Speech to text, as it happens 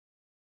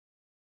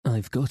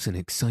I've got an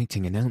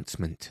exciting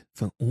announcement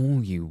for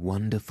all you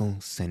wonderful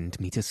Send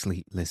Me to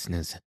Sleep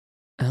listeners.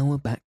 Our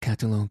back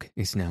catalogue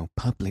is now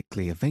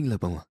publicly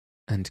available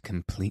and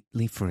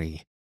completely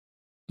free.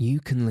 You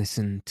can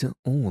listen to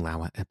all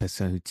our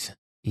episodes,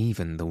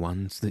 even the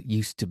ones that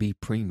used to be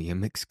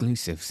premium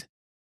exclusives.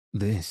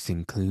 This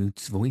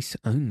includes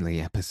voice-only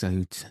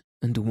episodes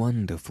and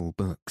wonderful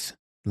books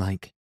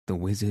like The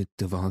Wizard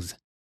of Oz,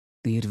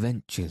 The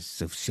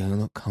Adventures of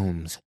Sherlock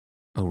Holmes,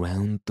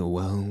 Around the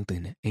World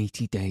in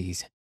 80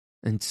 Days,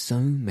 and so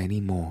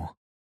many more.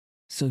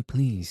 So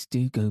please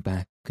do go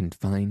back and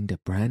find a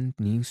brand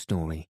new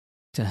story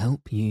to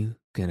help you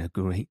get a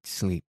great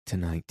sleep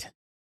tonight.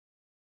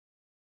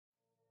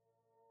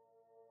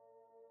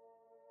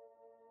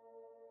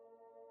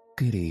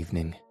 Good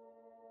evening.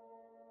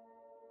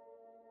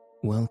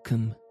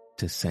 Welcome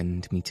to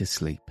Send Me to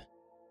Sleep,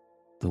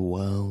 the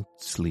world's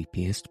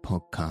sleepiest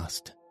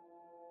podcast.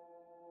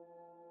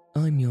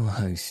 I'm your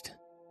host,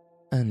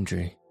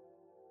 Andrew.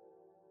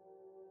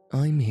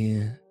 I'm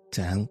here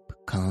to help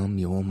calm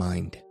your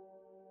mind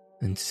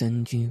and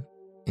send you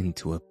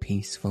into a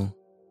peaceful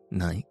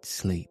night's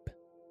sleep.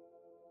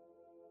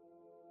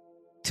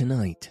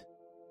 Tonight,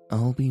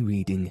 I'll be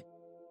reading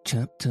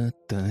Chapter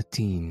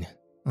 13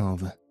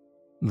 of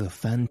The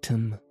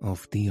Phantom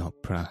of the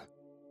Opera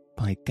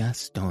by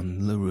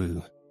Gaston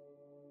Leroux.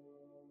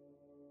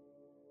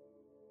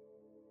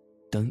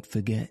 Don't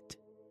forget,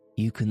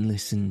 you can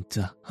listen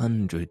to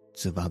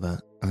hundreds of other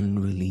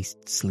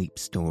unreleased sleep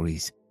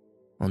stories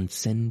on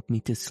Send Me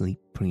to Sleep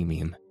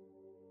Premium.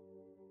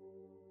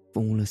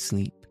 Fall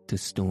asleep to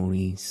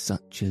stories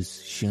such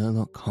as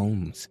Sherlock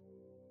Holmes,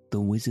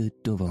 The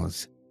Wizard of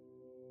Oz,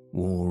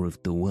 War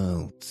of the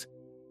Worlds,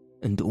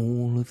 and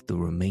all of the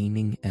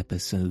remaining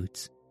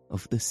episodes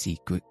of The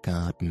Secret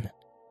Garden.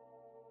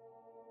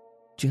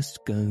 Just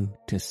go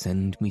to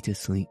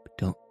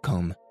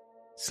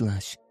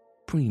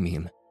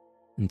sendmetosleep.com/premium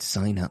and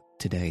sign up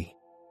today.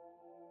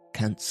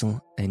 Cancel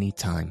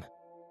anytime.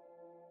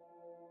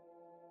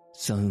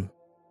 So,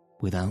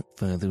 without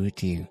further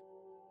ado,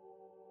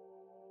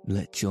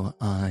 let your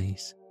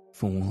eyes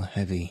fall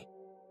heavy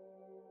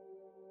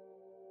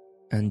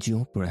and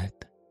your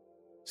breath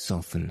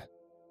soften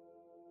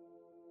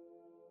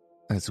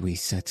as we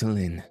settle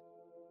in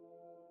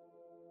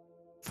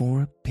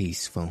for a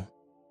peaceful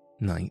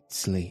night's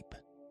sleep.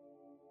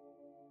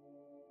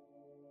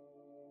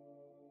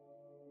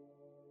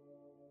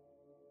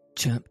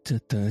 Chapter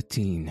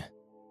 13.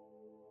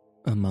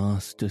 A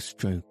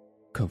Masterstroke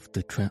of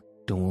the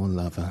Trapdoor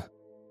Lover.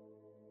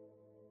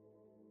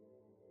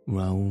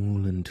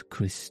 Raoul and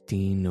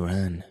Christine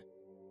ran,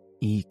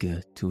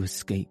 eager to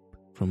escape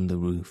from the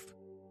roof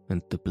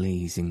and the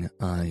blazing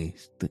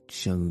eyes that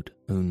showed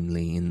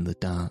only in the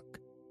dark,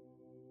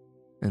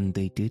 and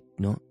they did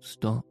not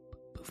stop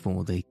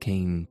before they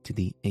came to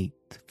the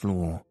 8th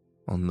floor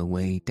on the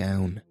way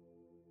down.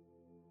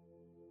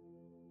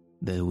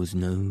 There was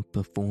no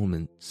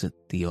performance at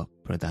the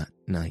opera that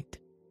night,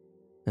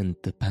 and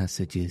the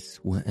passages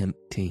were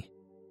empty.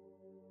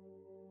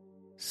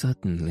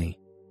 Suddenly,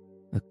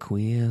 a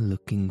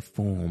queer-looking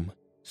form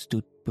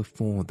stood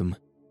before them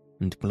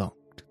and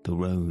blocked the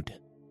road.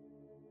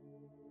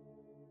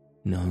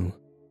 No,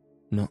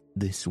 not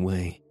this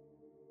way.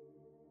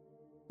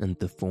 And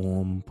the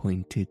form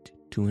pointed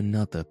to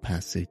another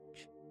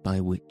passage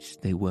by which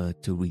they were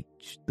to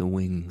reach the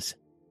wings.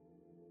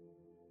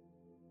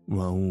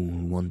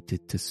 Raoul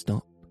wanted to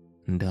stop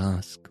and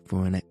ask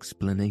for an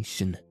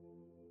explanation,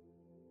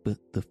 but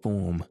the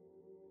form,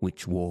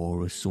 which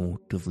wore a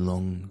sort of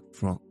long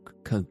frock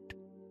coat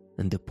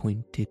and a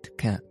pointed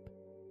cap,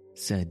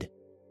 said,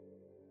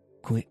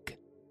 "Quick,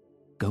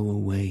 go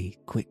away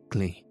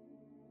quickly."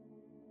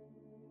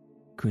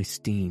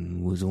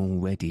 Christine was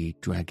already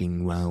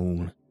dragging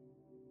Raoul,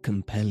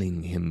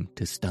 compelling him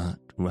to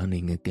start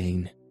running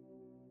again.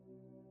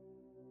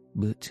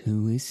 "But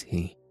who is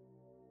he?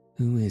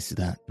 Who is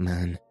that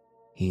man?"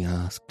 he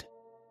asked.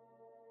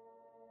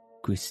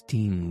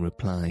 Christine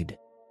replied,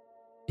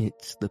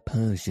 "It's the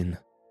Persian."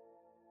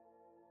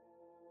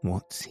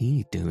 "What's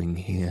he doing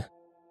here?"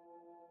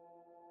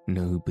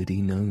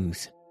 "Nobody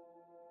knows.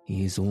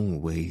 He is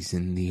always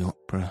in the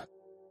opera."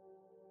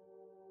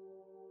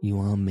 "You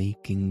are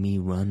making me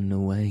run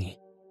away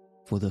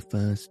for the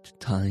first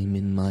time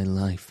in my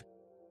life.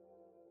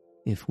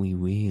 If we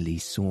really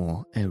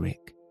saw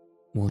Eric,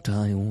 what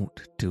I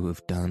ought to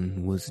have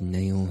done was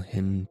nail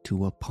him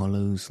to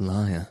Apollo's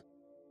lyre,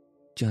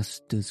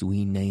 just as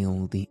we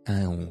nail the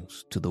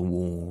owls to the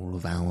wall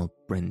of our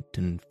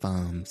Brenton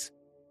farms,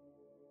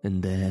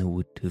 and there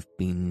would have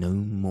been no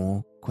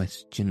more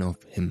question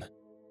of him.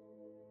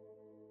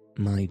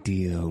 My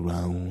dear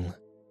Raoul,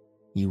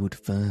 you would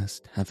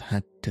first have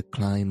had to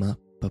climb up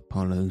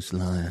Apollo's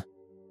lyre.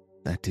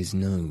 That is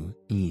no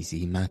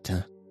easy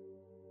matter."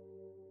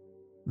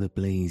 The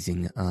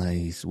blazing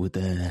eyes were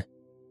there.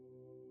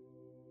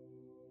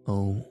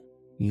 "Oh,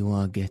 you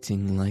are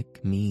getting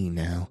like me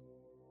now,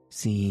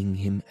 seeing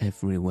him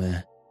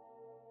everywhere.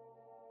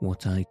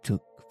 What I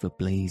took for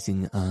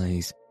blazing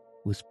eyes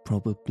was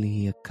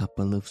probably a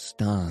couple of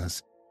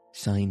stars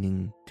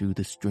shining through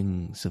the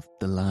strings of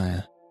the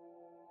lyre.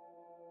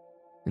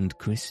 And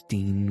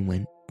Christine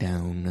went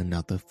down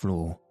another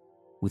floor,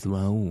 with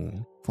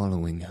Raoul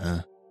following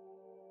her.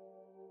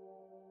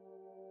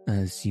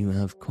 As you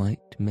have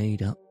quite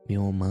made up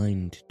your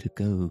mind to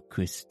go,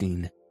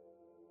 Christine,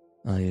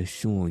 I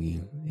assure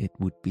you it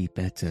would be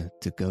better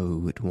to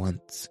go at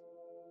once.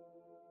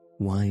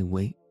 Why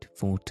wait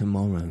for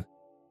tomorrow?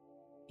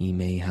 He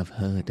may have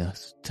heard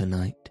us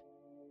tonight.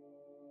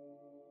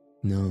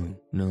 No,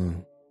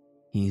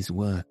 he is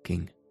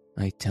working,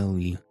 I tell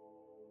you,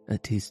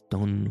 at his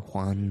Don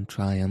Juan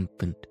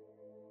triumphant,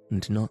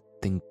 and not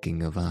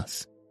thinking of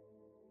us.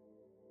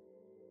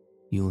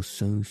 You're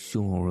so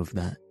sure of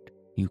that,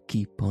 you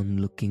keep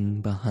on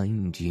looking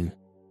behind you.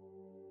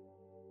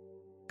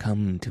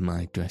 Come to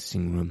my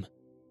dressing room.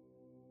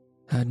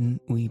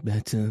 Hadn't we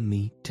better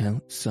meet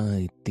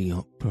outside the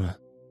opera?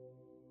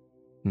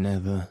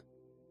 Never,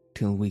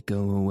 till we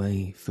go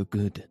away for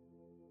good.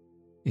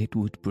 It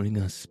would bring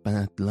us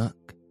bad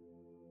luck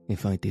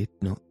if I did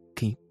not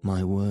keep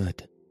my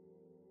word.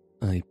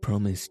 I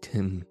promised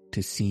him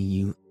to see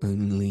you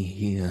only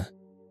here.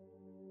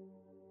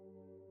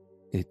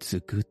 It's a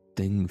good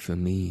thing for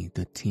me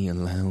that he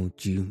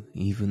allowed you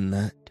even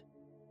that.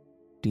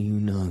 Do you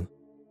know,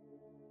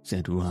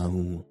 said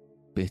Raoul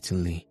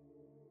bitterly,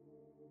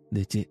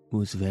 that it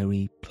was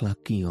very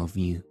plucky of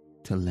you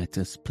to let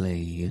us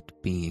play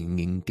at being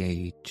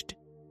engaged.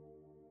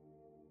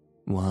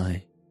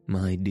 Why,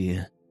 my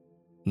dear,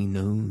 he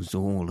knows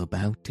all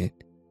about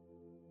it.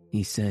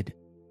 He said,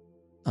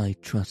 I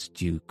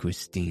trust you,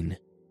 Christine.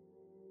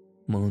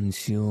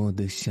 Monsieur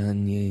de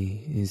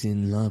Chanier is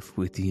in love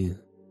with you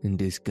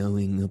and is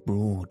going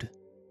abroad.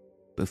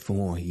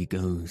 Before he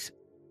goes,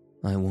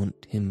 I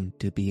want him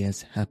to be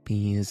as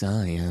happy as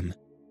I am.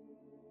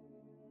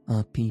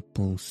 Are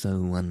people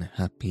so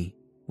unhappy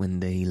when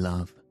they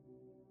love?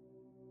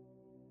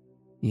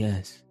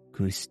 Yes,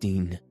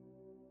 Christine,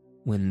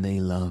 when they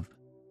love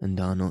and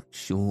are not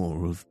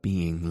sure of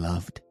being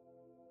loved.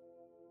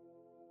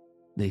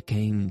 They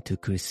came to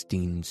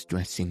Christine's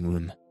dressing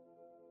room.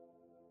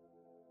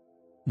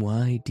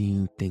 Why do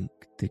you think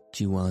that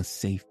you are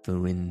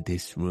safer in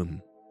this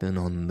room than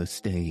on the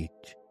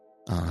stage?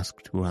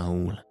 Asked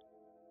Raoul.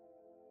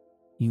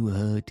 You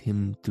heard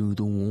him through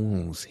the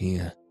walls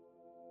here,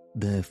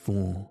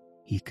 therefore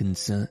he can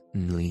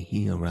certainly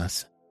hear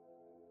us.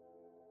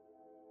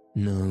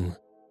 No,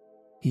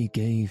 he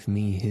gave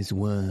me his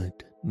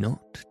word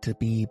not to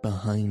be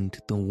behind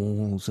the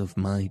walls of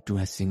my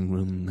dressing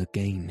room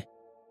again,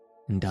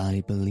 and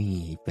I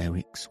believe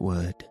Eric's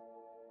word.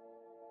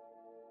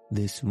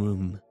 This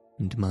room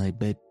and my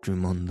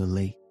bedroom on the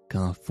lake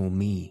are for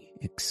me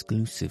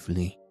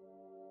exclusively,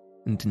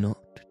 and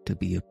not to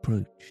be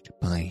approached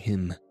by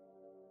him.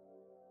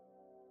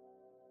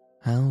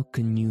 How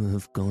can you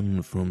have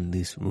gone from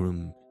this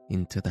room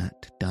into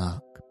that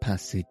dark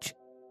passage?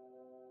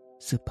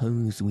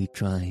 Suppose we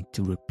try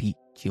to repeat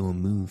your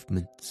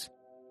movements,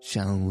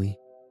 shall we?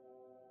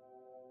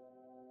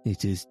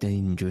 It is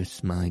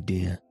dangerous, my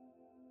dear,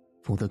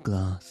 for the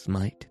glass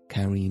might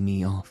carry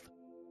me off,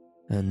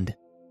 and,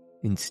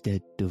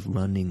 instead of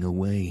running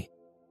away,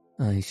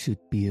 I should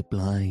be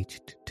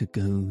obliged to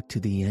go to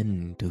the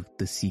end of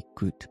the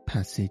secret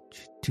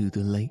passage to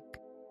the lake,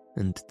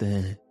 and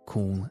there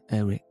call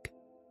Eric.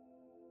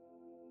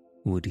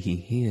 Would he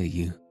hear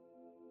you?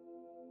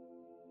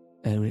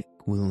 Eric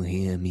will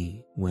hear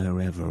me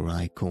wherever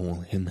I call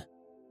him.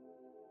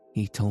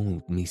 He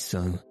told me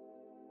so.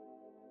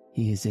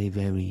 He is a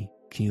very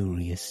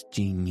curious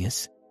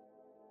genius.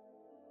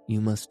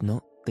 You must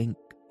not think,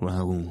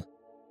 Raoul,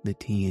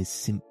 that he is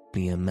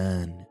simply a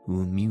man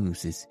who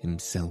amuses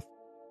himself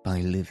by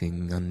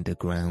living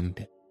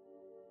underground.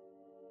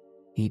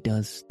 He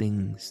does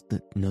things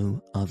that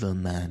no other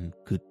man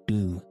could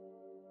do.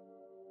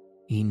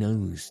 He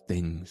knows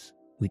things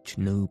which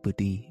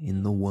nobody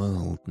in the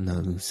world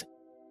knows.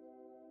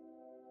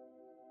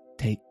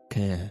 Take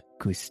care,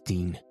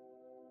 Christine.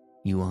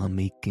 You are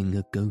making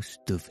a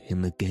ghost of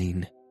him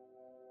again.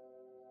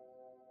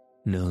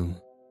 No,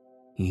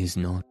 he is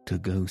not a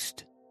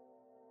ghost.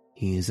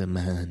 He is a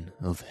man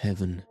of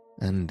heaven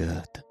and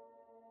earth.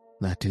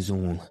 That is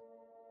all.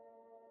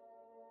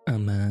 A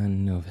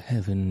man of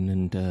heaven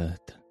and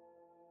earth.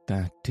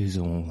 That is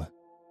all.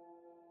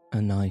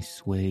 A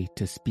nice way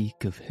to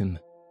speak of him.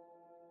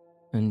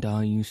 And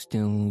are you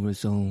still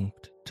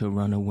resolved to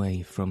run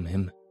away from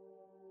him?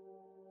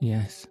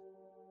 Yes,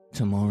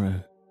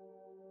 tomorrow.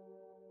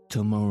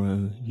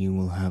 Tomorrow you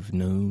will have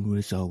no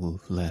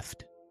resolve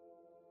left.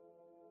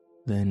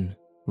 Then,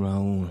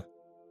 Raoul,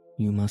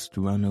 you must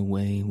run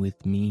away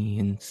with me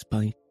in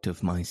spite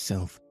of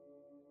myself.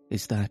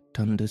 Is that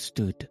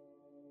understood?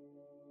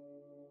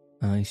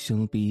 I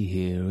shall be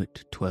here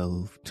at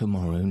 12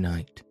 tomorrow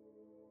night.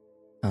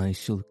 I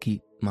shall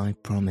keep my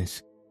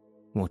promise,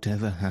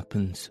 whatever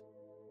happens.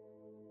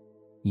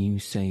 You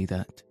say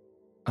that,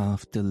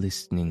 after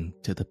listening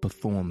to the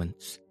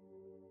performance,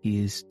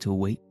 he is to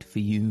wait for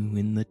you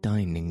in the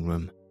dining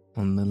room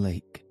on the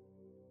lake.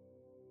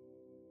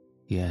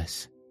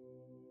 Yes.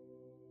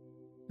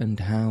 And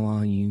how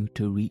are you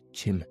to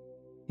reach him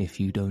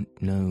if you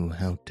don't know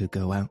how to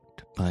go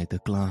out by the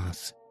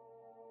glass?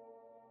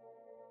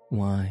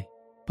 Why,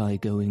 by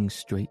going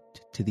straight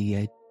to the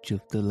edge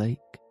of the lake?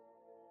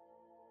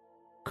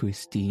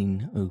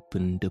 Christine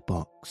opened a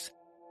box,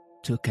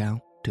 took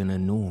out an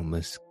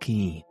enormous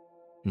key,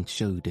 and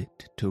showed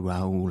it to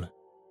Raoul.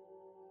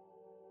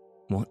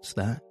 "What's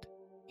that?"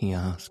 he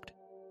asked.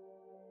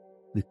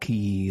 "The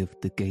key of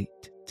the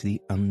gate to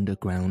the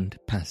underground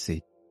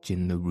passage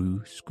in the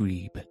Rue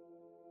Scribe."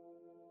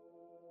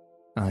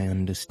 "I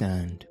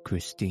understand,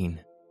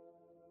 Christine.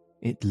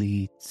 It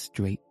leads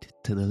straight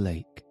to the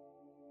lake.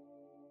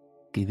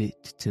 Give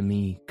it to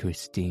me,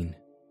 Christine,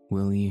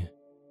 will you?"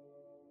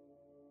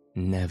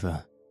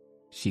 "Never,"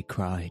 she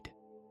cried.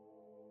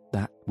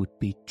 "That would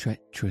be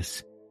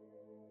treacherous."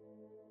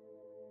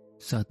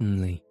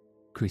 Suddenly,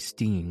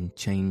 Christine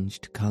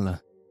changed colour.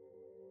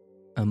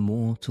 A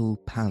mortal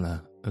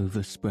pallor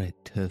overspread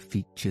her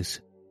features.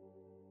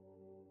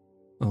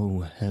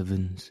 "Oh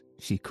heavens,"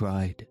 she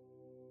cried.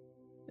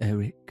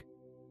 "Eric,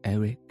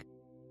 Eric,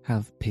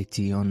 have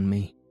pity on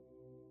me."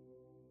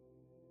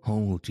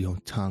 "Hold your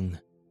tongue,"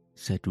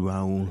 said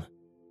Raoul.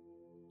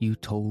 "You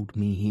told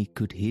me he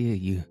could hear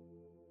you."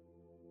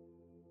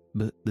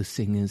 But the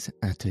singer's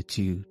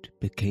attitude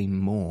became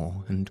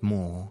more and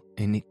more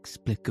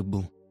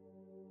inexplicable.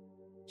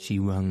 She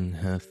wrung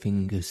her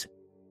fingers,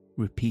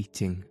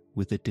 repeating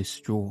with a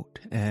distraught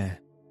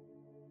air,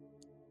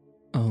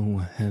 "Oh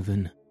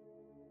heaven,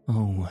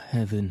 oh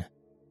heaven."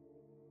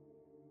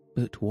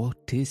 "But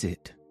what is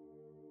it?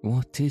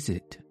 What is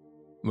it?"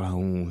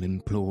 Raoul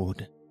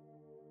implored.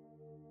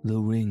 "The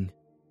ring,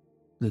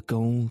 the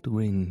gold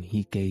ring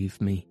he gave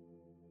me."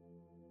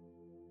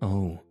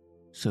 "Oh,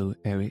 so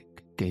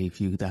Eric gave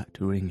you that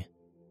ring?"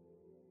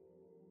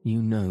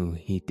 "You know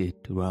he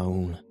did,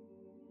 Raoul.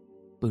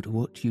 But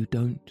what you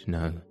don't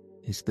know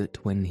is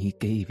that when he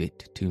gave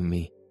it to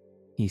me,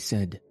 he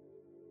said,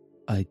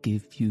 'I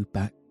give you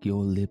back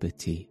your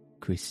liberty,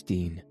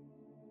 Christine,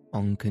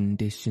 on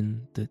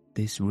condition that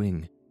this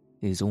ring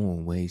is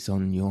always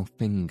on your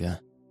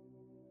finger.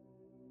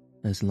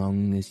 As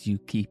long as you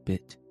keep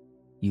it,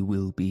 you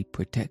will be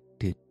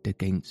protected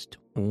against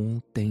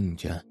all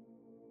danger,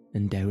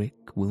 and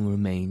Eric will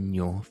remain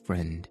your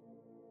friend.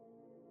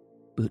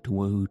 But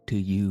woe to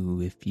you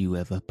if you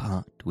ever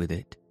part with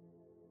it,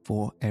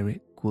 for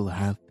Eric will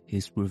have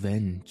his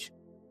revenge.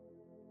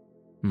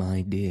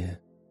 My dear,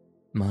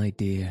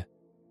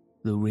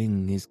 the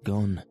ring is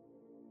gone.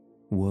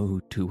 Woe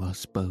to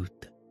us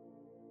both."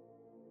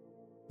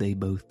 They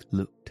both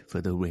looked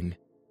for the ring,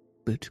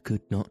 but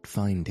could not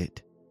find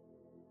it.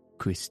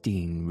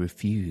 Christine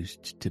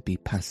refused to be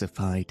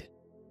pacified.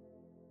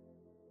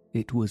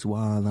 "It was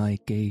while I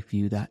gave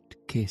you that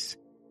kiss,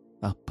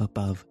 up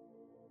above,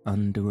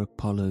 under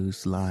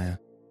Apollo's lyre,"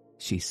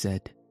 she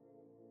said.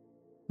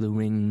 "The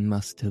ring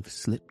must have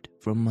slipped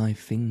from my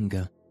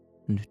finger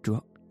and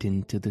dropped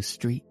into the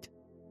street.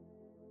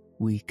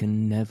 We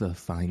can never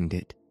find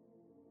it.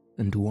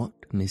 And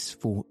what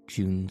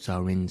misfortunes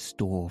are in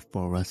store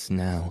for us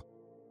now?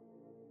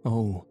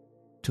 Oh,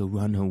 to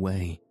run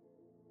away."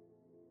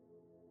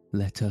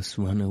 "Let us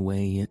run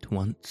away at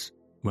once,"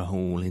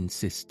 Raoul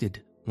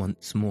insisted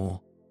once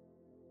more.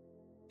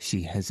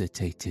 She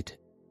hesitated.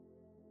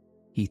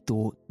 He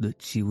thought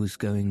that she was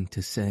going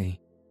to say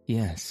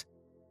yes.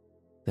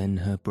 Then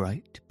her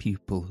bright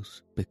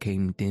pupils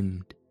became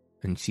dimmed,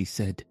 and she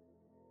said,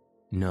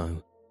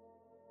 "No,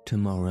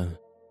 tomorrow."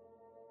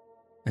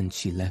 And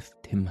she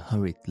left him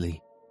hurriedly,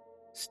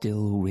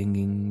 still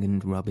wringing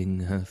and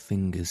rubbing her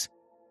fingers,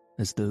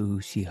 as though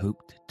she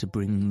hoped to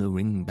bring the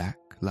ring back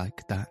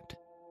like that.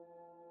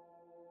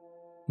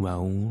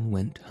 Raoul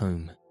went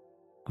home,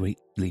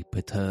 greatly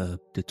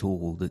perturbed at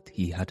all that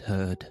he had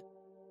heard.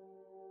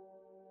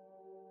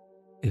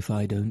 "If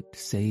I don't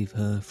save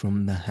her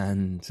from the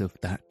hands of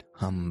that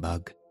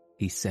humbug,"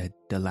 he said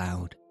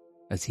aloud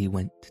as he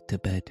went to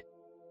bed,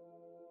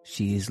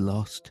 "she is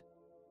lost,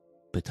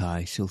 but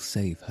I shall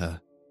save her."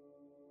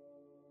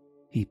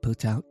 He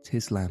put out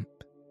his lamp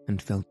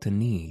and felt a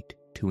need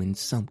to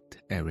insult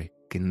Eric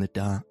in the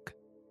dark.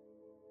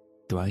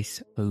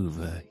 Thrice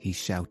over he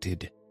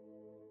shouted,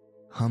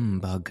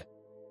 "Humbug,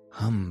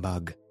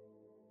 humbug,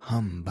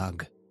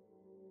 humbug."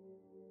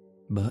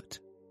 But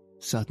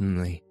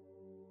suddenly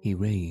he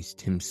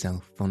raised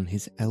himself on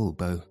his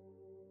elbow.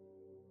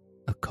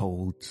 A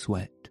cold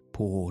sweat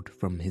poured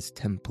from his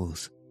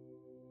temples.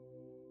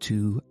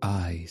 Two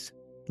eyes,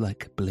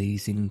 like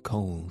blazing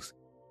coals,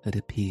 had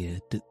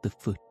appeared at the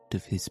foot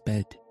of his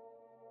bed.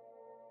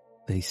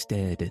 They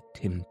stared at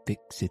him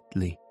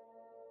fixedly,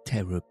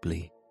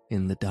 terribly,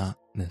 in the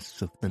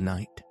darkness of the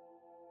night.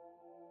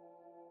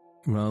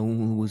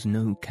 Raoul was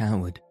no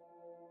coward,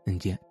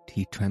 and yet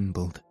he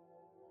trembled.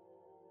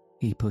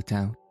 He put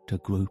out a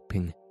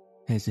groping,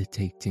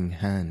 hesitating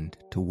hand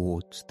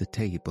towards the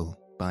table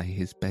by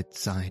his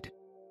bedside.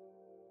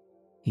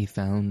 He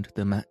found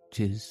the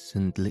matches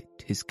and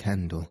lit his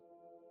candle.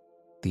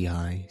 The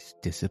eyes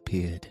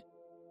disappeared.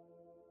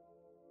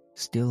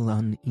 Still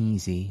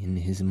uneasy in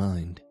his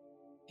mind,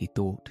 he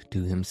thought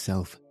to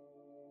himself.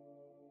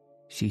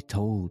 She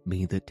told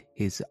me that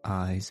his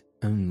eyes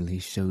only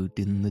showed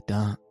in the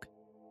dark.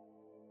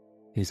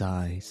 His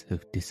eyes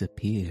have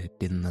disappeared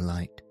in the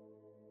light,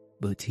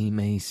 but he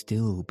may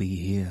still be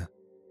here.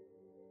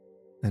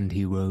 And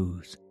he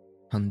rose,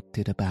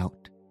 hunted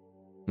about,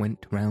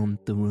 went round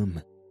the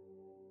room.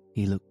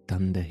 He looked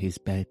under his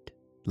bed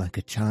like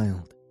a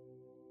child.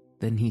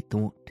 Then he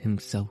thought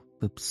himself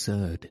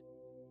absurd,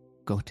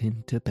 got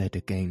into bed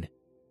again,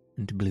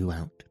 and blew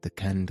out the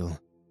candle.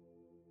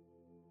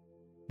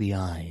 The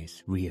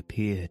eyes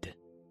reappeared.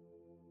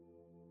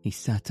 He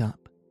sat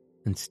up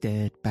and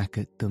stared back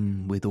at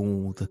them with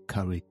all the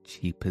courage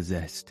he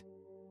possessed.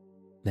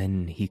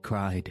 Then he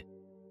cried,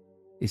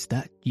 "Is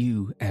that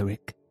you,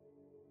 Eric?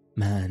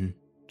 Man,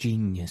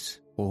 genius,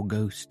 or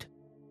ghost,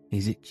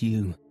 is it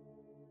you?"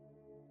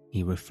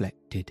 He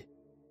reflected.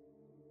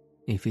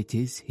 If it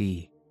is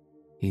he,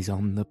 he's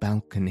on the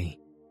balcony.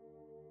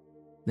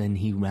 Then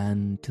he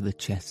ran to the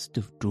chest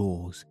of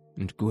drawers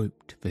and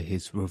groped for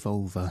his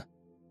revolver.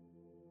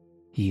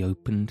 He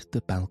opened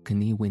the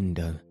balcony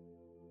window,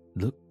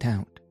 looked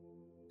out,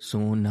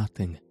 saw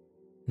nothing,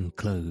 and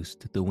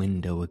closed the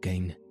window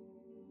again.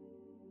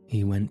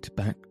 He went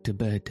back to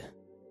bed,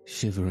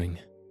 shivering,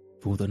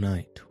 for the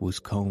night was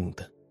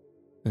cold,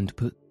 and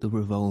put the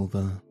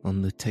revolver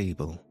on the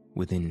table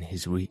within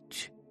his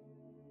reach.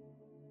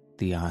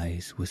 The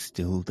eyes were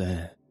still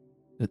there,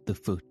 at the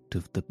foot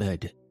of the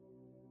bed.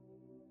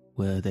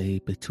 Were they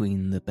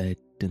between the bed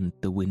and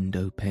the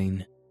window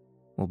pane,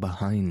 or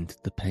behind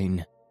the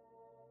pane?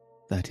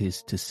 That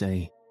is to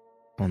say,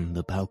 on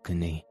the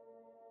balcony.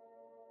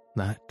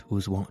 That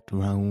was what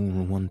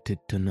Raoul wanted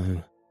to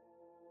know.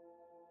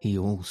 He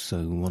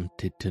also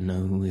wanted to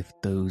know if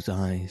those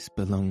eyes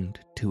belonged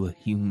to a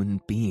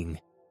human being.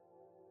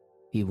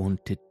 He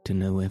wanted to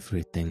know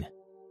everything.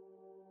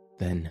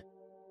 Then,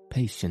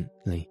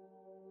 patiently,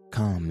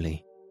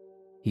 calmly,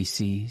 he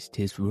seized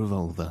his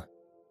revolver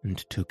and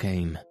took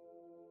aim.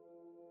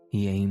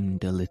 He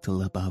aimed a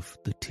little above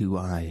the two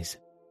eyes.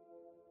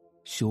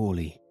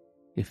 Surely,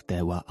 if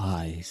there were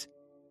eyes,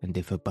 and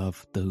if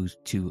above those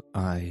two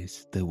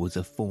eyes there was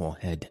a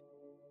forehead,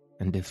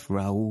 and if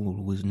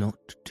Raoul was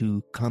not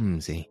too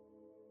clumsy.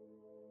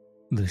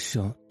 The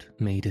shot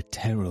made a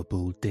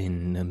terrible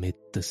din amid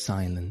the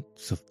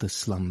silence of the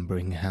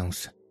slumbering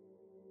house,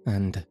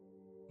 and,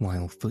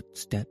 while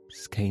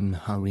footsteps came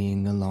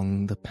hurrying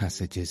along the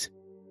passages,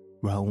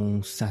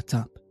 Raoul sat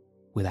up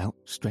with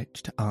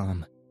outstretched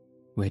arm,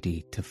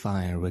 ready to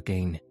fire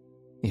again,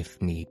 if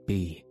need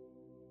be.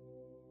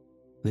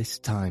 This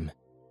time,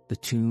 the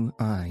two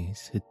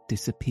eyes had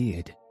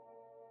disappeared.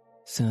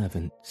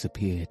 Servants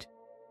appeared,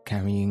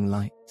 carrying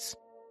lights.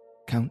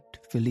 Count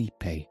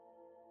Felipe,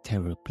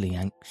 terribly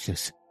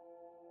anxious.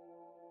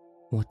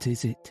 "What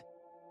is it?"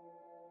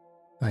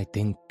 "I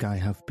think I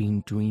have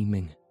been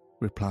dreaming,"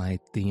 replied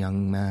the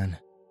young man.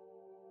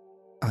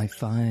 "I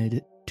fired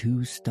at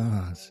 2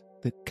 stars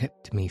that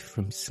kept me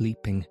from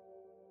sleeping."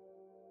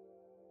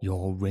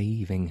 "You're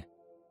raving.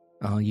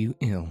 Are you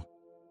ill?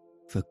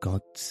 For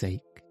God's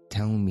sake,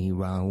 tell me,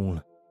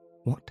 Raoul,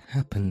 what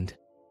happened?"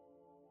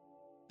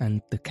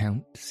 And the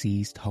Count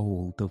seized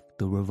hold of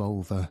the revolver.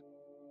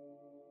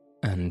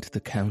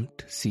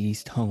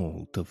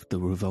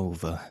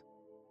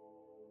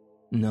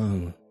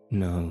 "No,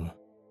 no,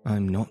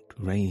 I'm not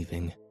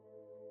raving.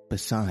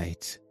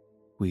 Besides,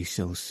 we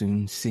shall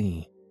soon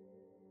see."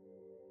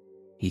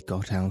 He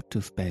got out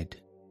of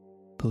bed,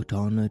 put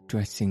on a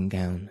dressing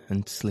gown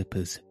and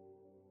slippers,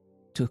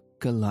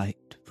 took a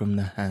light from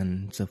the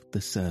hands of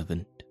the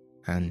servant,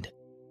 and,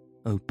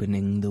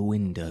 opening the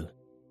window,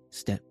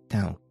 stepped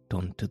out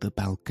onto the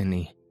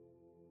balcony.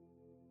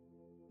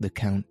 The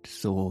Count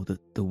saw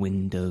that the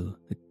window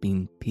had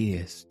been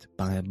pierced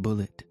by a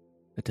bullet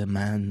at a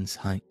man's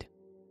height.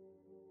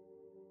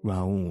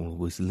 Raoul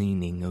was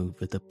leaning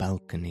over the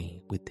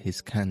balcony with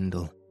his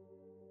candle.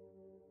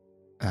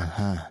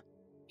 "Aha,"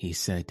 he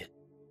said.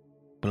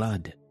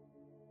 "Blood,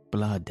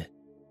 blood.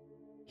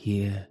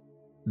 Here,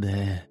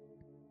 there,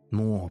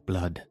 more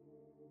blood.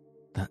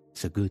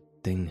 That's a good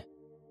thing.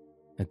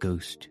 A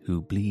ghost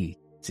who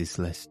bleeds is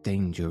less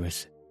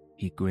dangerous,"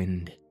 he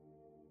grinned.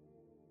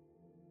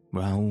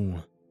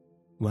 "Raoul,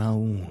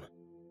 Raoul,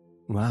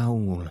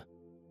 Raoul."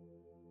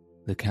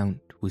 The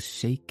Count was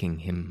shaking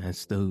him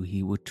as though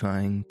he were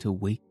trying to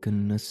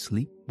waken a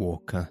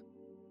sleepwalker.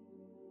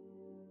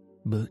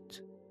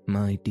 "But,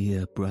 my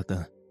dear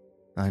brother,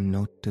 I'm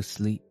not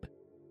asleep,"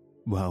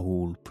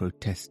 Raoul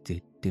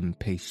protested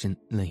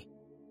impatiently.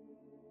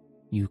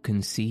 "You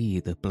can see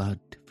the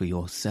blood for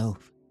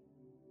yourself.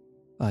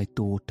 I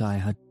thought I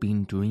had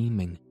been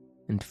dreaming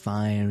and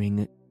firing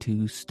at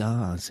 2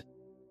 stars.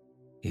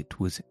 It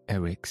was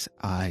Eric's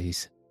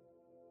eyes,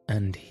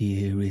 and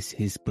here is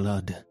his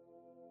blood.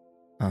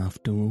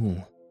 After all,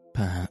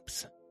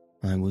 perhaps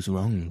I was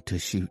wrong to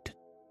shoot,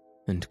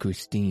 and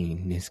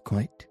Christine is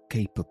quite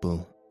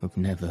capable of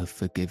never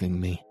forgiving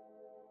me.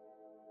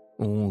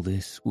 All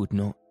this would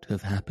not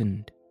have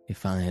happened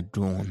if I had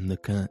drawn the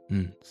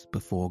curtains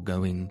before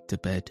going to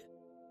bed."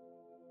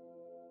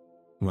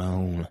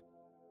 Raoul,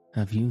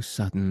 have you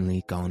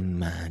suddenly gone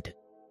mad?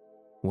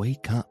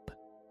 Wake up.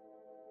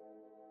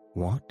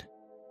 What?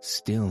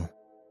 Still?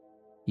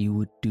 You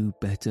would do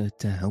better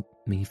to help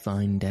me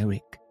find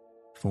Eric,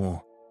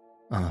 for,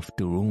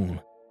 after all,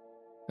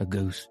 a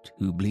ghost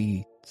who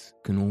bleeds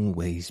can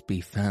always be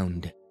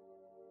found.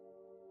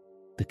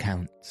 The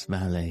Count's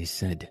valet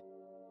said,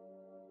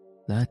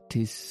 That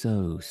is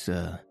so,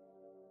 sir.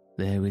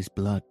 There is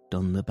blood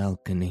on the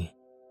balcony.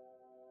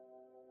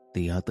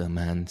 The other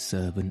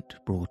manservant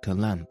brought a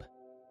lamp,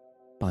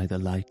 by the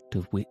light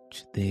of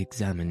which they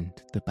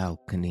examined the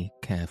balcony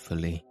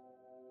carefully.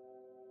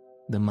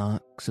 The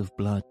marks of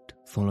blood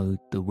followed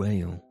the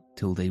rail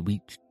till they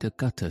reached a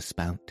gutter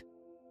spout.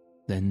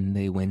 Then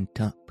they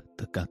went up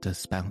the gutter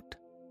spout.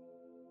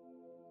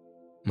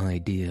 My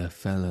dear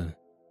fellow,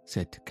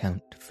 said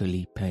Count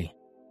Felipe,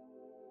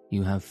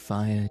 you have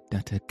fired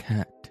at a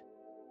cat.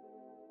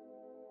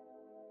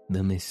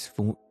 The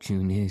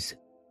misfortune is,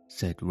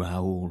 said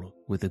Raoul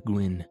with a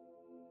grin,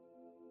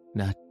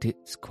 that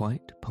it's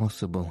quite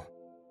possible.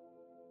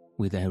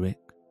 With Eric,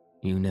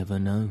 you never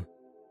know.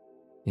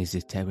 Is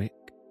it Eric?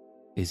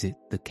 Is it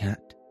the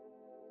cat?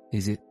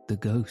 Is it the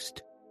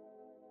ghost?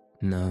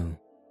 No,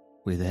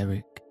 with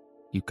Eric,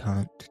 you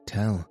can't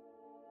tell.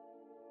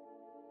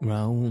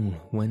 Raoul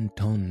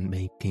went on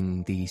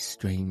making these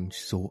strange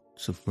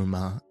sorts of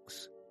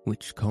remarks,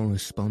 which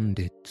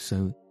corresponded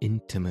so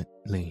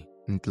intimately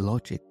and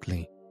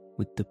logically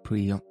with the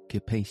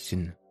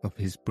preoccupation of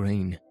his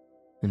brain,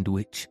 and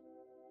which,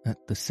 at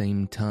the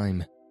same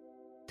time,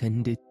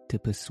 tended to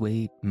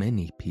persuade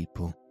many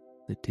people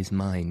that his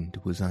mind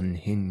was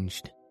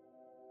unhinged.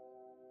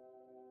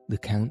 The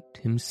Count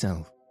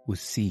himself was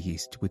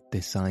seized with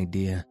this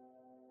idea,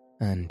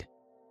 and,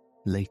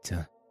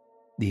 later,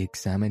 the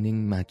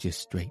examining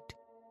magistrate,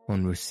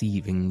 on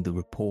receiving the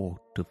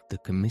report of the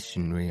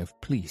commissary of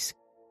police,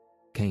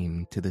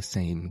 came to the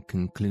same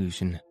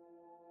conclusion.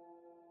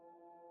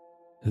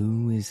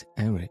 Who is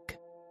Eric?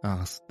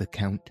 Asked the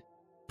Count,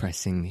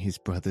 pressing his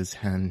brother's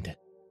hand.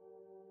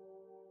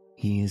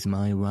 He is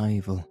my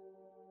rival,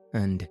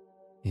 and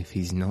if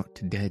he's not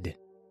dead,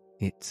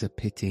 it's a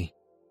pity.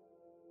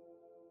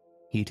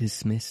 He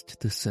dismissed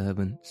the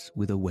servants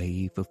with a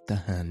wave of the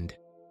hand,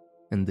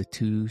 and the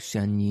two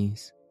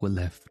Chagnys were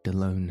left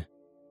alone.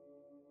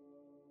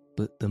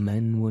 But the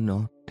men were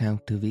not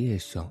out of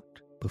earshot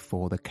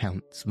before the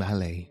Count's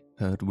valet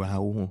heard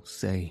Raoul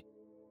say,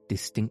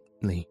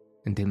 distinctly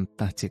and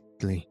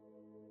emphatically,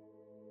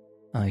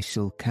 I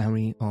shall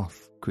carry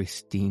off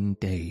Christine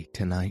Daae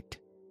tonight.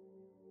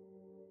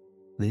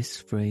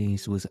 This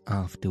phrase was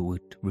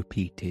afterward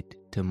repeated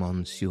to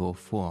Monsieur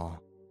Foix,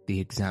 the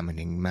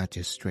examining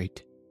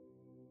magistrate,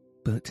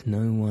 but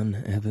no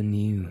one ever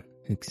knew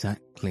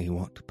exactly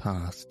what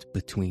passed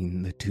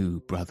between the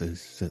two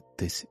brothers at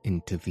this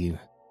interview.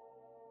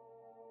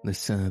 The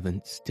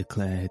servants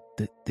declared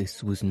that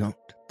this was not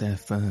their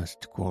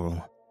first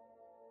quarrel.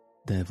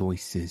 Their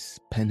voices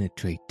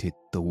penetrated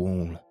the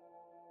wall,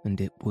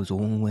 and it was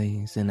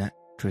always an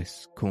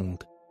actress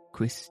called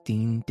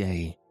Christine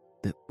Daae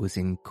that was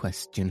in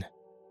question.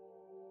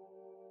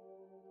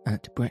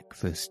 At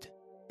breakfast,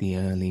 the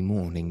early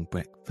morning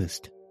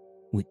breakfast,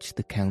 which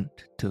the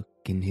Count took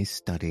in his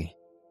study,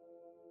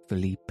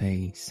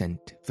 Felipe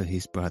sent for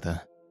his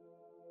brother.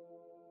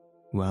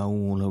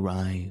 Raoul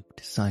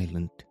arrived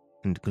silent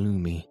and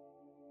gloomy.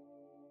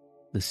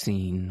 The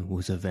scene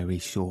was a very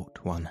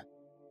short one.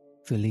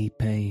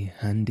 Felipe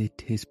handed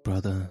his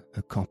brother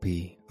a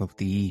copy of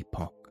the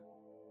Epoch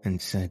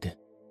and said,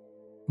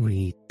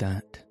 Read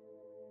that.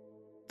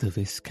 The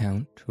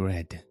Viscount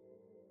read.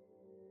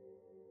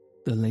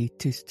 The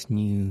latest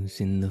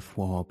news in the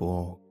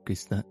Faubourg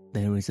is that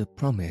there is a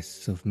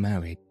promise of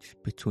marriage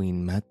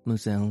between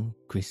Mademoiselle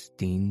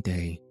Christine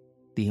Daae,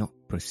 the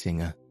opera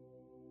singer,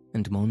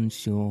 and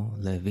Monsieur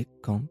le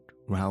Vicomte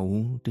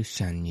Raoul de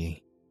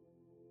Chagny.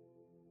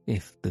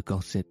 If the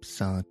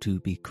gossips are to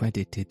be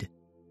credited,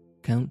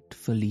 Count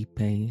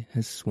Felipe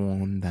has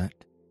sworn that,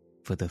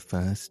 for the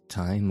first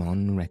time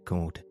on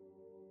record,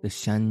 the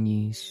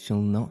Chagnys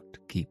shall not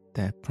keep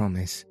their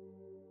promise.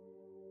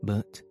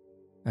 But,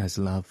 as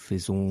love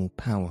is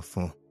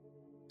all-powerful,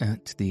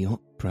 at the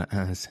opera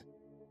as,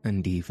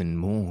 and even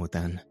more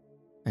than,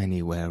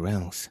 anywhere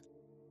else,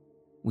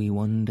 we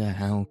wonder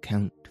how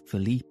Count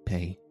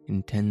Felipe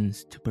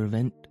intends to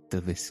prevent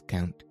the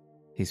Viscount,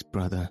 his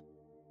brother,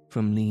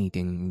 from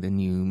leading the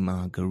new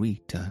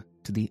Margarita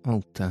to the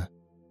altar.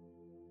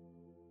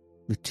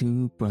 The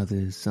two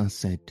brothers are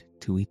said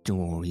to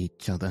adore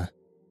each other,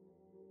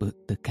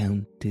 but the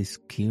Count is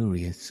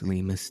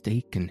curiously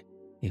mistaken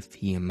if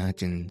he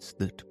imagines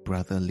that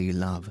brotherly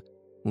love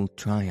will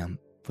triumph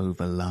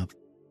over love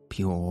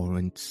pure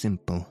and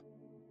simple.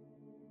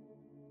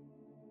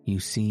 You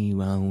see,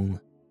 Raoul,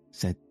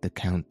 said the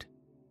Count,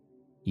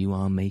 you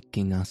are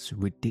making us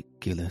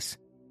ridiculous.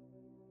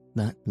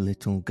 That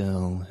little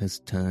girl has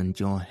turned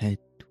your head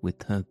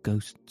with her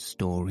ghost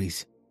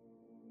stories.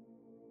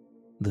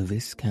 The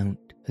Viscount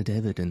had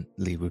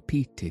evidently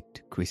repeated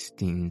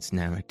Christine's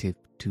narrative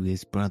to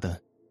his brother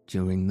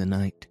during the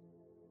night,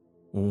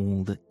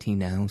 all that he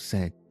now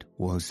said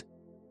was,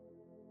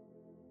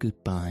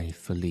 "Goodbye,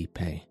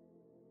 Felipe.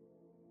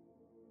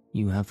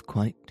 You have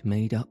quite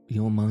made up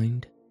your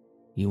mind?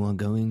 You are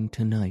going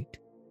tonight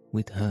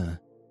with her?"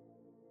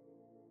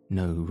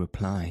 No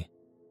reply.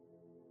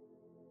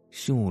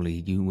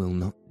 "Surely you will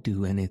not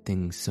do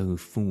anything so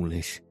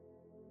foolish.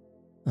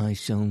 I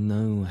shall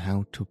know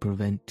how to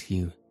prevent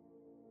you."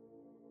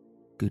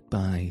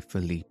 "Goodbye,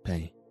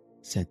 Felipe,"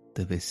 said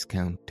the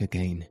Viscount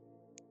again,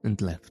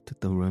 and left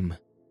the room.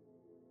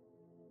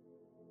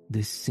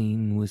 This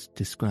scene was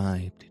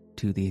described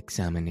to the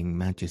examining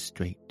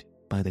magistrate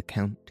by the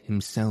Count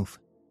himself,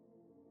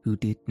 who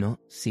did not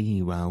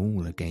see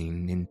Raoul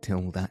again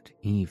until that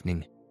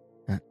evening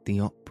at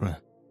the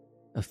opera,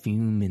 a few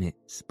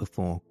minutes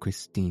before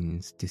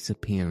Christine's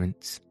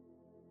disappearance.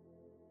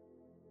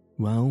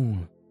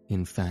 Raoul,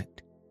 in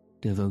fact,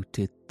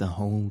 devoted the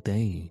whole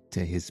day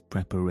to his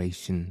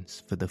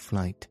preparations for the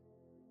flight.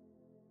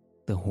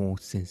 The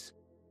horses,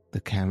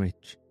 the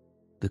carriage,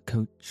 the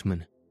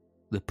coachman,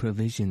 the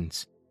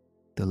provisions,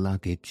 the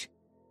luggage,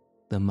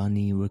 the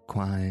money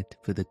required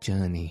for the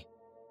journey,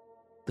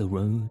 the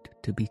road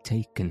to be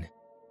taken.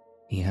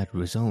 He had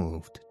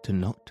resolved to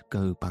not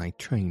go by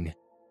train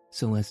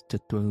so as to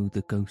throw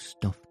the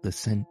ghost off the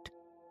scent.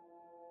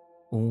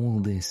 All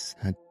this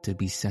had to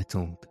be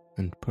settled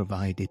and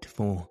provided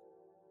for,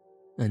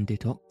 and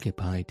it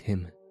occupied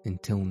him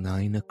until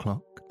 9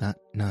 o'clock that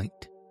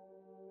night.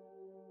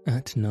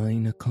 At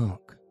 9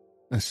 o'clock,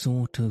 a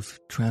sort of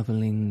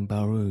travelling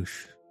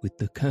barouche with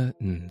the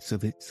curtains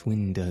of its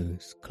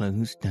windows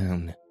closed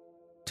down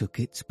took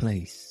its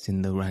place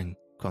in the rank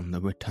on the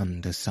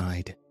rotunda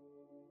side.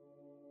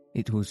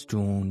 It was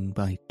drawn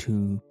by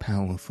 2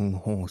 powerful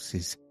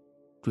horses,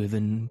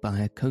 driven by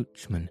a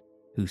coachman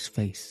whose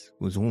face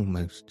was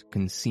almost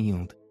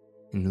concealed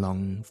in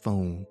long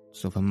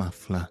folds of a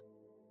muffler.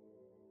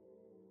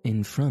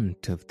 In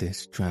front of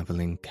this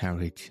travelling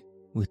carriage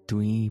were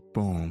 3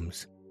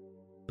 broughams,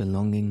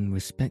 belonging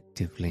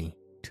respectively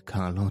to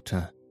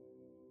Carlotta,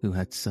 who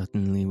had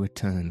suddenly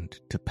returned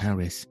to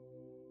Paris,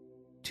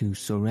 to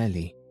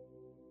Sorelli,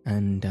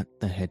 and at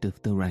the head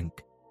of the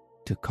rank,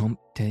 to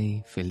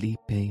Comte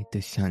Felipe de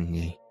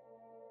Chagny.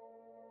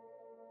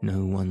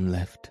 No one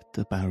left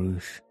the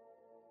barouche.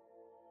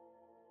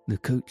 The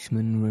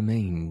coachman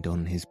remained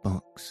on his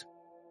box,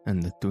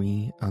 and the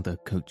 3 other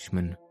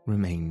coachmen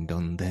remained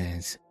on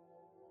theirs.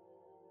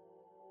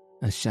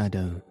 A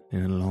shadow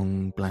in a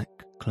long black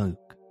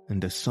cloak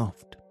and a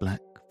soft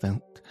black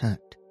felt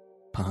hat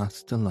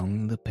passed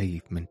along the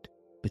pavement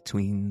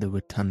between the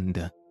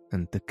rotunda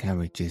and the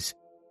carriages,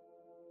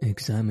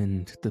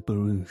 examined the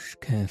barouche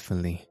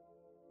carefully,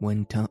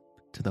 went up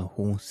to the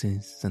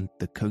horses and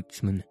the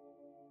coachman,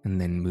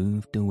 and then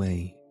moved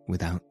away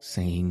without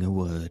saying a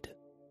word.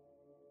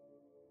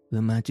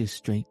 The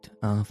magistrate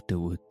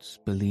afterwards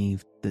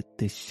believed that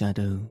this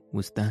shadow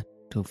was that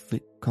of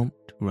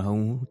Vicomte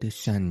Raoul de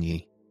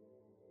Chagny,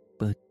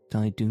 but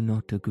I do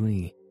not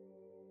agree,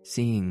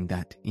 seeing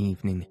that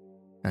evening,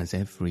 as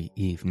every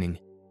evening,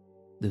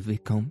 the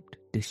Vicomte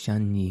de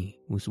Chagny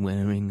was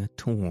wearing a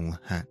tall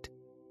hat,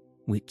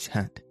 which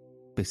hat,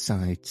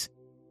 besides,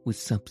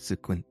 was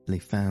subsequently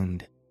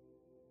found.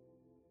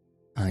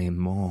 I am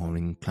more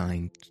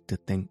inclined to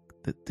think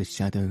that the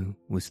shadow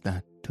was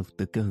that of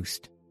the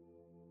ghost,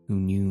 who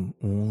knew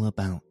all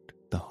about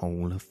the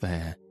whole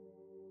affair,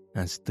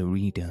 as the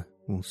reader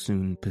will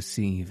soon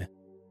perceive.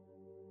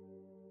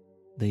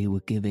 They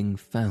were giving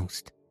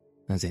Faust,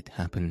 as it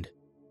happened,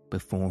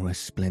 before a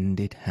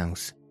splendid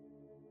house.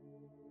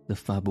 The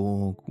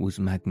Faubourg was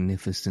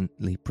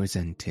magnificently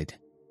presented,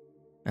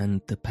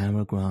 and the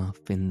paragraph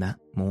in that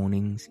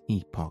morning's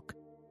Epoch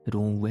had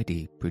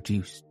already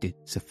produced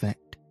its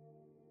effect,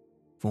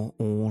 for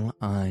all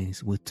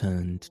eyes were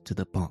turned to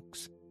the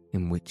box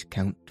in which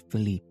Count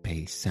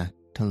Felipe sat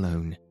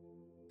alone,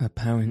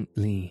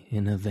 apparently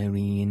in a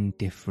very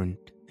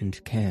indifferent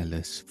and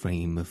careless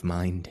frame of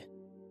mind.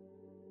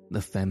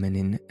 The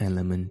feminine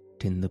element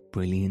in the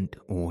brilliant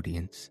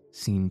audience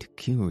seemed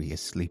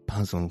curiously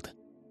puzzled,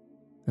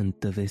 and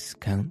the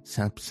Viscount's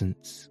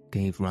absence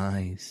gave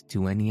rise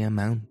to any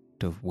amount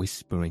of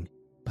whispering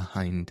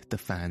behind the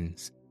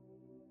fans.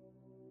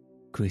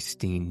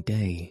 Christine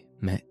Daae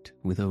met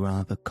with a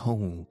rather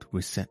cold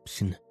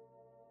reception.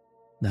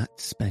 That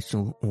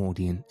special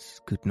audience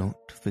could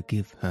not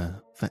forgive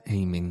her for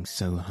aiming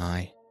so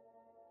high.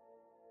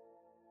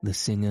 The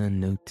singer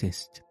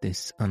noticed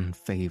this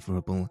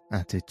unfavourable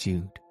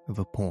attitude of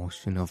a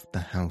portion of the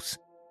house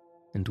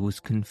and was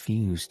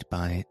confused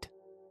by it.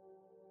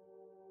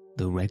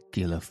 The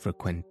regular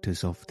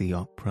frequenters of the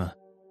opera,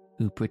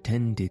 who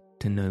pretended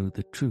to know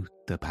the truth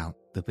about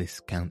the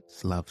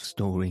Viscount's love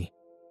story,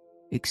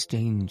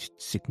 exchanged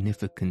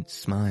significant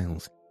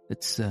smiles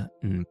at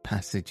certain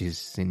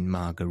passages in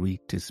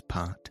Margarita's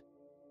part,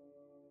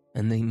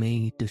 and they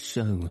made a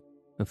show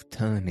of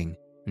turning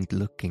and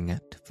looking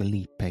at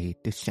Felipe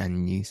de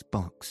Chagny's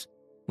box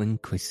when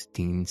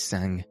Christine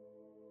sang.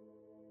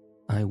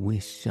 I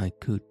wish I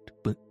could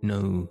but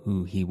know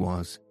who he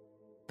was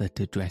that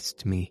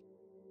addressed me.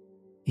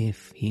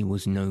 if he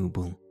was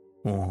noble,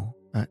 or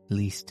at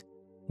least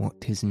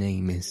what his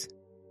name is.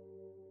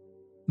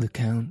 The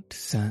Count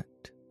sat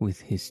with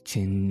his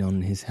chin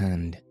on his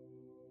hand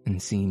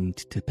and seemed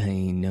to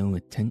pay no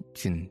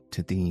attention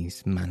to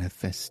these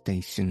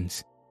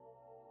manifestations.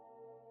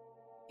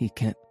 He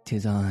kept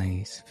his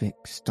eyes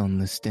fixed on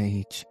the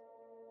stage,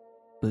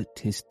 but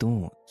his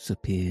thoughts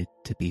appeared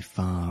to be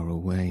far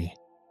away.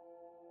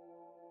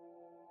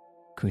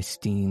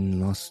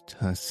 Christine lost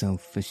her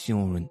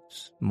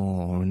self-assurance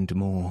more and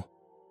more.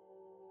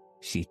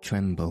 She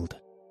trembled.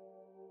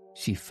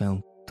 She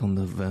felt on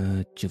the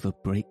verge of a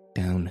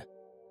breakdown.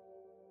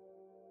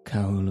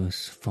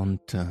 Carolus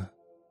Fonta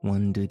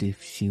wondered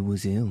if she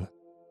was ill,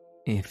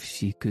 if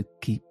she could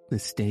keep the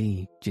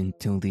stage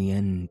until the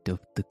end of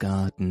the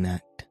garden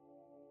act.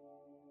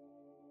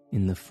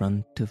 In the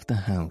front of the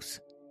house,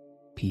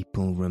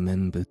 people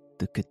remembered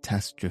the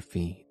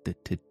catastrophe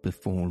that had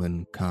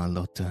befallen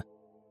Carlotta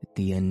at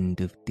the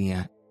end of the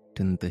act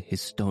and the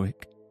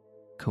historic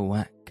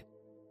Coac,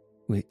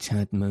 which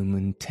had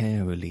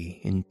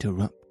momentarily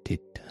interrupted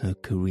her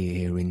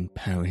career in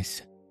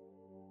Paris.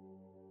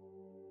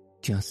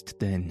 Just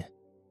then,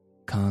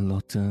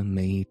 Carlotta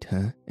made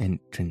her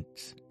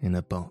entrance in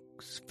a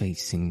box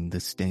facing the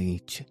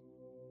stage.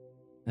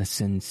 A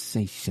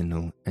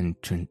sensational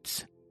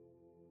entrance.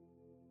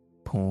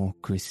 Poor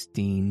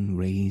Christine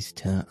raised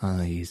her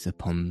eyes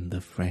upon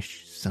the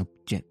fresh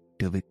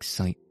subject of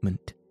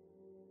excitement.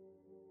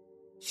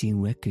 She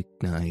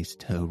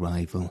recognized her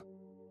rival.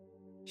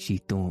 She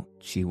thought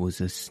she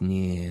was a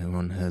sneer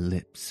on her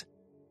lips.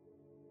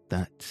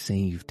 That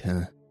saved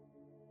her.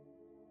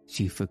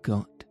 She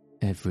forgot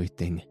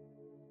everything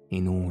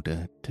in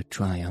order to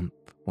triumph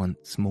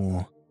once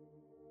more.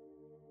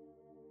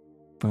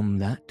 From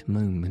that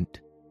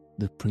moment,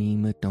 the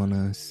prima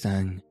donna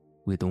sang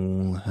with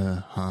all her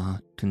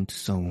heart and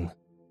soul.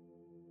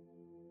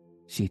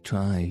 She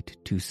tried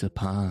to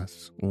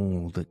surpass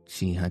all that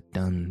she had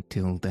done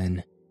till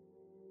then,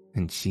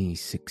 and she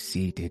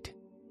succeeded.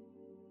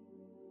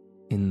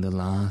 In the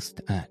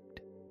last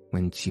act,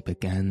 when she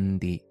began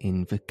the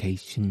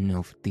invocation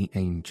of the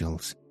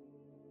angels,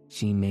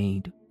 she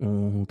made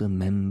all the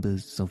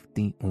members of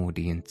the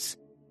audience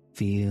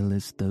feel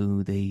as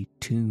though they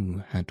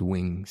too had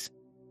wings.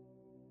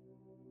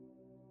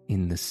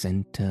 In the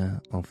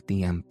centre of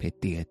the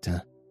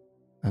amphitheatre,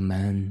 a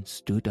man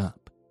stood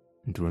up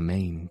and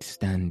remained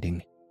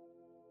standing,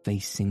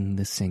 facing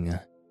the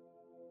singer.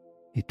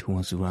 It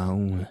was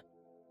Raoul.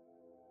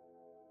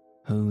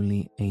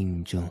 Holy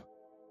angel,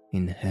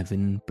 in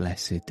heaven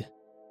blessed.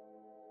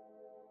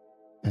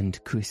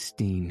 And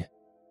Christine,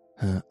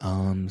 her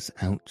arms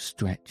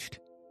outstretched,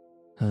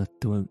 her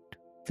throat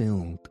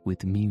filled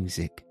with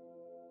music,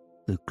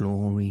 the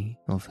glory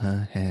of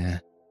her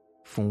hair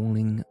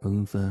falling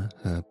over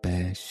her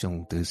bare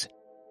shoulders,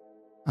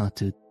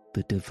 uttered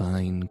the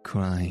divine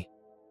cry,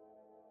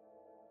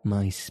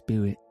 "My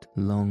spirit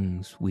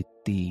longs with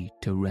thee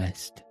to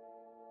rest."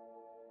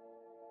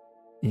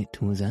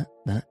 It was at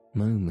that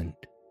moment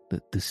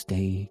that the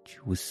stage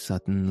was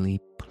suddenly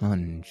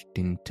plunged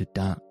into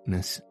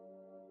darkness.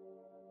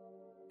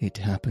 It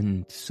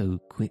happened so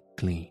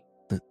quickly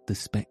that the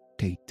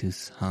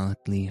spectators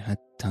hardly had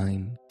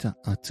time to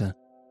utter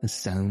a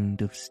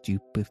sound of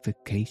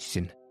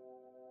stupefaction,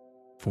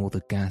 for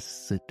the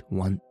gas at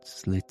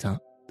once lit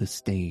up the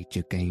stage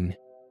again.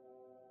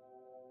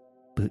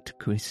 But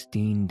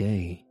Christine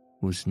Daae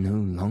was no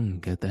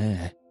longer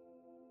there.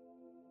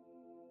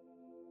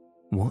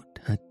 What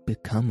had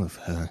become of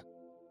her?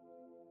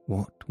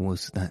 What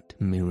was that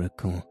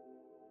miracle?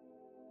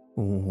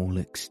 All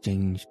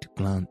exchanged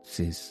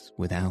glances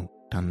without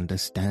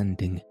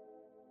understanding,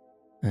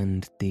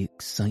 and the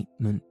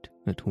excitement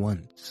at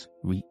once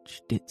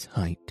reached its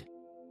height.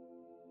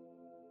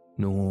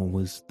 Nor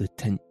was the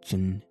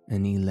tension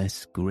any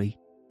less great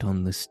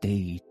on the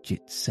stage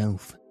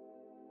itself.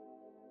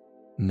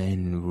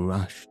 Men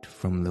rushed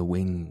from the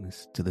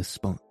wings to the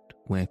spot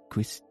where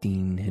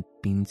Christine had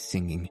been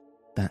singing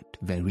that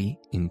very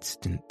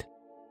instant.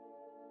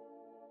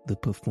 The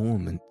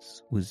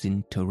performance was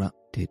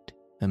interrupted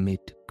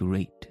amid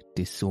great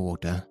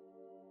disorder.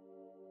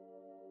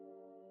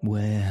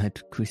 Where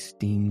had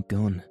Christine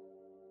gone?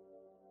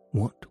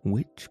 What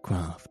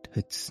witchcraft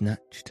had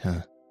snatched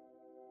her?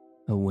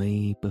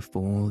 Away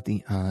before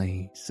the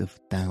eyes of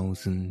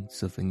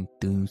thousands of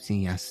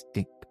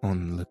enthusiastic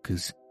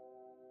onlookers,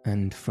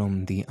 and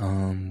from the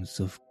arms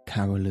of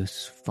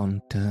Carolus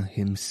Fonta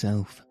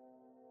himself.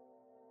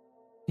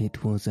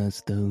 It was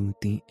as though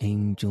the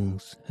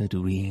angels had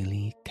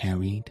really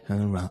carried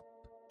her up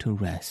to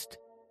rest.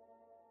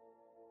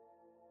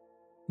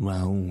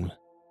 Raoul,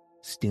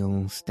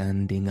 still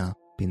standing up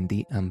in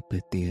the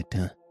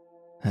amphitheatre,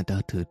 had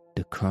uttered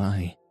a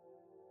cry.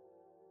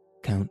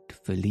 Count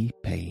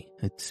Felipe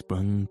had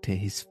sprung to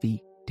his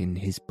feet in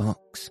his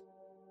box.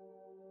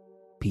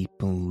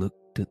 People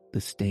looked at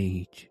the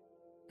stage,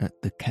 at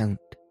the Count,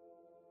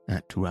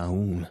 at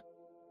Raoul,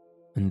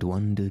 and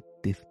wondered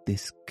if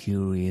this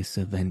curious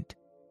event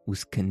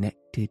was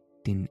connected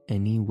in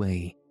any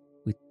way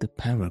with the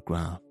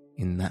paragraph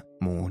in that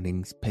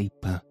morning's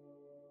paper.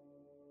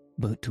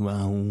 But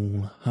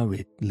Raoul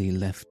hurriedly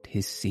left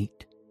his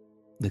seat,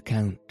 the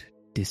Count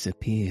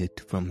disappeared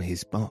from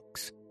his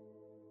box,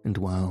 and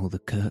while the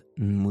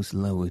curtain was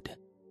lowered,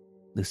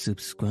 the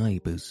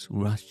subscribers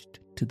rushed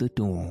to the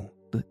door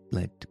that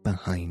led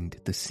behind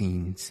the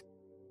scenes.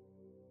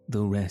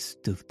 The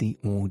rest of the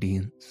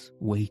audience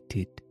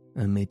waited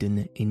amid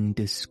an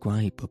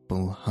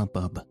indescribable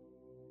hubbub.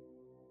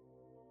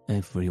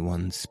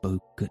 Everyone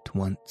spoke at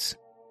once.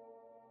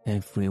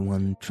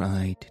 Everyone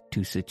tried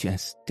to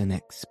suggest an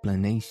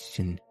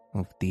explanation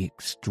of the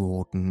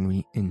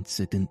extraordinary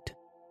incident.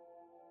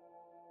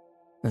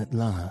 At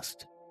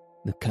last,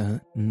 the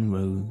curtain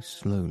rose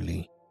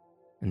slowly,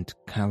 and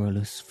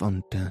Carolus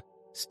Fonta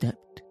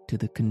stepped to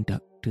the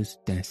conductor's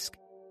desk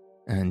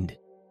and,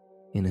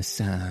 in a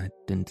sad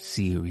and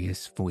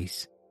serious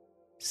voice,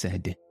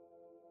 said,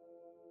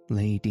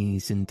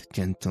 "Ladies and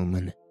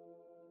gentlemen,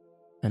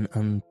 an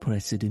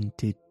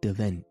unprecedented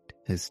event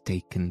has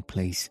taken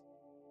place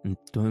and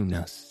thrown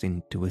us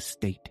into a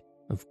state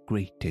of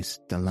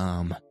greatest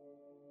alarm.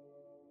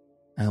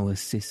 Our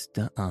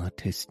sister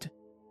artist,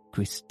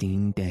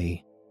 Christine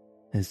Day,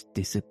 has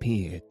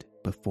disappeared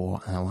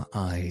before our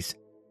eyes,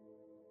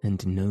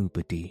 and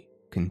nobody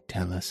can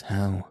tell us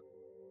how.